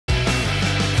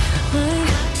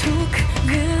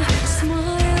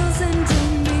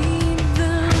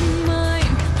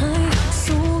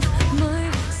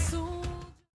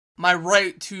My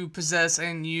right to possess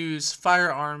and use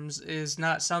firearms is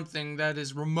not something that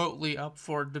is remotely up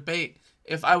for debate.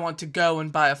 If I want to go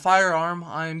and buy a firearm,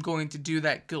 I am going to do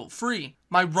that guilt-free.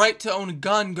 My right to own a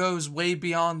gun goes way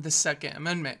beyond the Second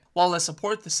Amendment. While I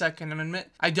support the Second Amendment,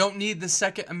 I don't need the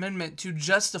Second Amendment to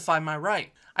justify my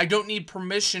right. I don't need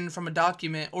permission from a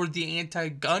document or the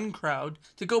anti-gun crowd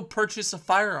to go purchase a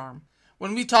firearm.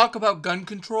 When we talk about gun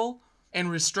control and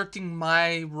restricting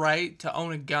my right to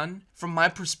own a gun, from my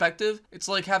perspective, it's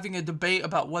like having a debate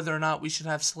about whether or not we should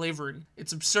have slavery.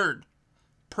 It's absurd.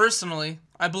 Personally,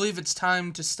 I believe it's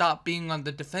time to stop being on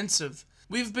the defensive.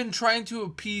 We've been trying to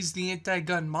appease the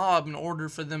anti-gun mob in order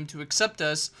for them to accept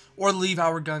us or leave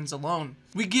our guns alone.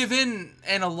 We give in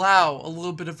and allow a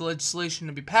little bit of legislation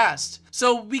to be passed,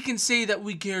 so we can say that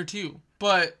we care too.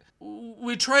 But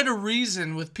we try to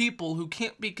reason with people who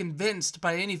can't be convinced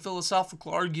by any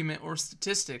philosophical argument or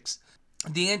statistics.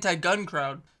 The anti-gun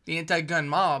crowd, the anti-gun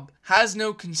mob, has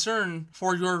no concern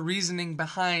for your reasoning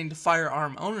behind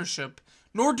firearm ownership,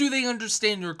 nor do they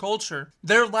understand your culture.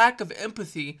 Their lack of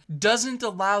empathy doesn't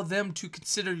allow them to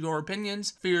consider your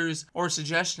opinions, fears, or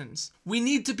suggestions. We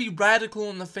need to be radical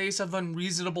in the face of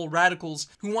unreasonable radicals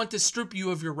who want to strip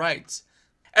you of your rights.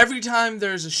 Every time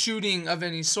there's a shooting of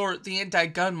any sort, the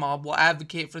anti-gun mob will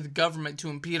advocate for the government to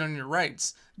impede on your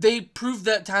rights. They prove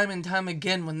that time and time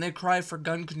again when they cry for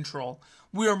gun control.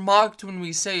 We are mocked when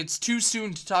we say it's too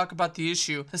soon to talk about the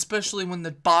issue, especially when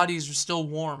the bodies are still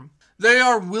warm. They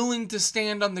are willing to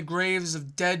stand on the graves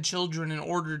of dead children in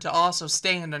order to also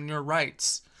stand on your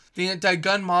rights. The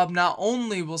anti-gun mob not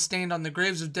only will stand on the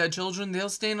graves of dead children, they'll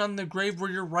stand on the grave where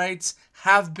your rights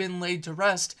have been laid to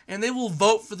rest, and they will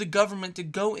vote for the government to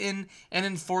go in and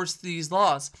enforce these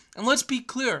laws. And let's be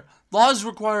clear, laws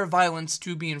require violence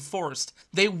to be enforced.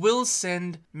 They will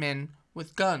send men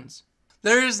with guns.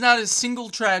 There is not a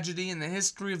single tragedy in the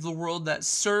history of the world that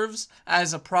serves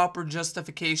as a proper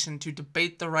justification to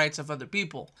debate the rights of other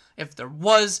people. If there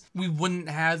was, we wouldn't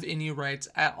have any rights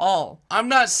at all. I'm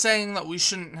not saying that we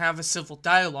shouldn't have a civil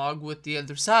dialogue with the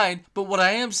other side, but what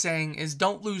I am saying is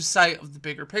don't lose sight of the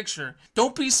bigger picture.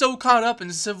 Don't be so caught up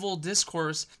in civil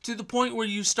discourse to the point where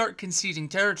you start conceding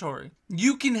territory.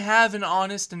 You can have an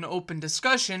honest and open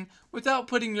discussion without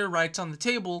putting your rights on the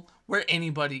table where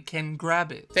anybody can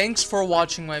grab it. Thanks for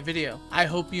watching my video. I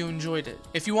hope you enjoyed it.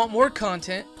 If you want more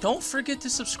content, don't forget to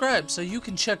subscribe so you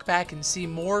can check back and see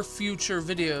more future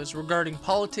videos regarding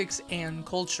politics and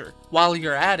culture. While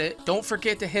you're at it, don't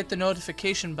forget to hit the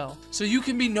notification bell so you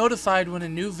can be notified when a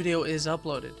new video is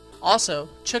uploaded. Also,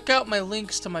 check out my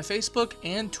links to my Facebook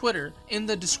and Twitter in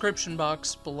the description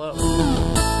box below.